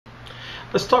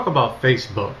Let's talk about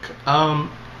Facebook.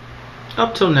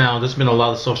 Up till now, there's been a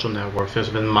lot of social networks. There's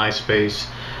been MySpace.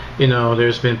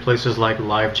 There's been places like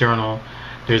LiveJournal.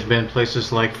 There's been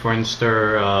places like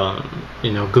Friendster.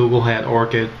 Google had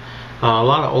Orchid. A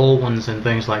lot of old ones and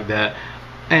things like that.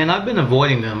 And I've been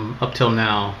avoiding them up till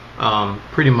now,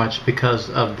 pretty much because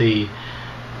of the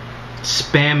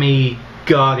spammy,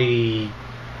 gaudy,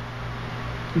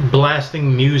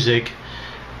 blasting music,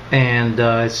 and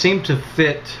it seemed to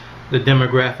fit the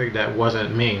demographic that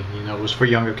wasn't me. It was for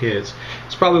younger kids.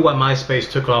 It's probably why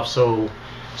MySpace took off so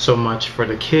much for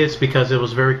the kids, because it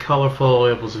was very colorful.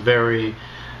 It was very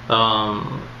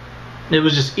it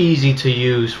was just easy to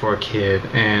use for a kid,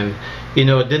 and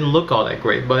it didn't look all that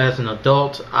great. But as an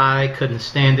adult, I couldn't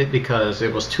stand it because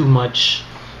it was too much.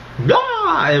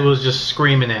 It was just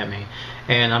screaming at me,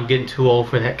 and I'm getting too old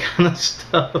for that kind of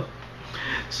stuff.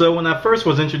 So when I first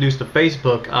was introduced to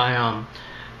Facebook,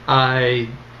 I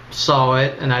saw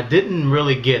it and I didn't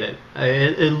really get it.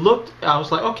 It looked, I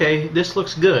was like, okay, this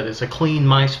looks good. It's a clean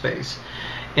MySpace,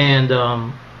 and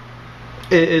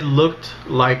it looked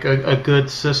like a good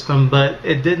system, but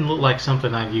it didn't look like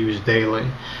something I'd use daily.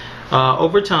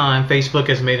 Over time, Facebook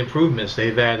has made improvements.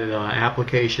 They've added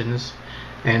applications,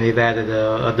 and they've added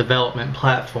a development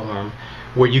platform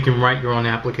where you can write your own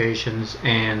applications,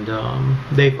 and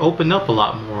they've opened up a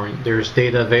lot more. There's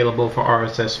data available for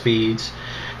RSS feeds.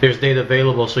 There's data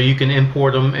available so you can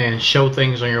import them and show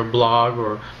things on your blog,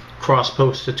 or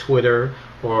cross-post to Twitter,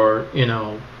 or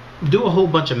do a whole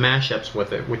bunch of mashups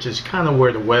with it, which is kind of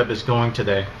where the web is going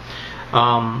today,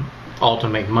 all to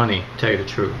make money, to tell you the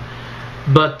truth.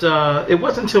 But it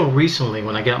wasn't until recently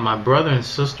when I got my brother and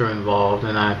sister involved,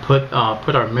 and I put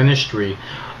our ministry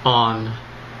on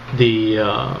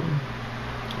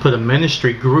put a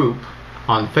ministry group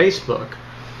on Facebook.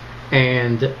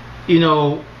 And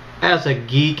as a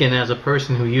geek and as a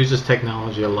person who uses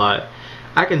technology a lot,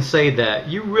 I can say that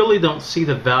you really don't see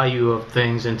the value of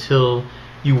things until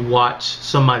you watch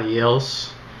somebody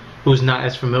else who's not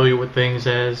as familiar with things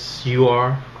as you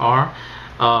are.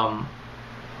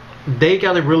 They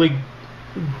got a really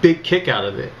big kick out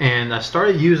of it, and I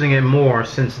started using it more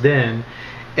since then.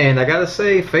 And I gotta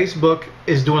say, Facebook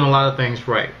is doing a lot of things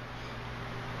right.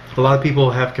 A lot of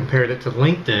people have compared it to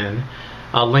LinkedIn.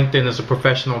 LinkedIn is a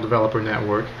professional developer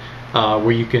network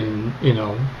where you can,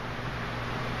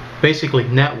 basically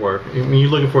network. When you're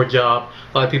looking for a job,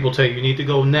 a lot of people tell you you need to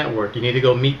go network. You need to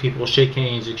go meet people, shake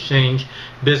hands, exchange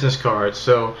business cards.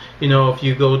 So, if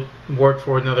you go work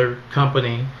for another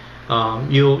company,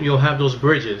 you'll have those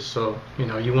bridges. So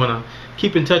you want to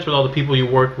keep in touch with all the people you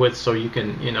work with, so you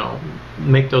can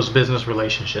make those business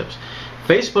relationships.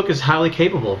 Facebook is highly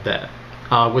capable of that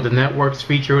with the networks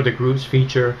feature, the groups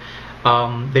feature.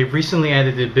 They've recently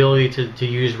added the ability to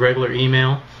use regular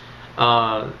email.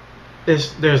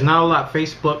 There's not a lot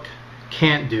Facebook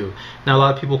can't do. Now, a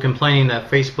lot of people complaining that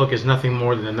Facebook is nothing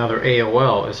more than another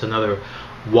AOL. It's another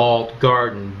walled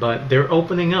garden, but they're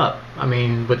opening up. I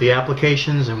mean, with the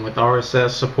applications and with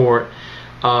RSS support,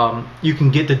 you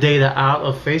can get the data out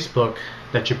of Facebook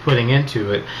that you're putting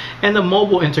into it. And the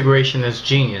mobile integration is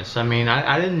genius. I mean,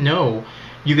 I didn't know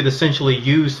you could essentially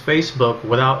use Facebook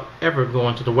without ever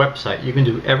going to the website. You can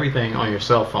do everything on your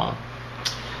cell phone.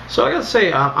 So I gotta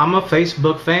say, I'm a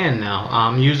Facebook fan now.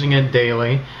 I'm using it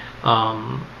daily.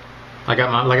 Like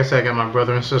I said, I got my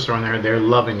brother and sister on there. They're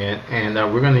loving it, and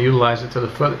we're going to utilize it to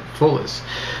the fullest.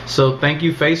 So thank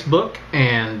you, Facebook,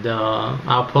 and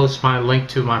I'll post my link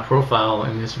to my profile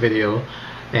in this video,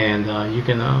 and you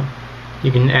can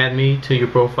add me to your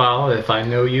profile if I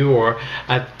know you, or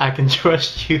I can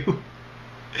trust you.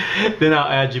 Then I'll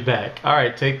add you back. All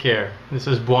right, take care. This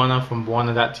is Bwana from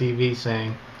Bwana.tv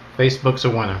saying Facebook's a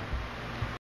winner.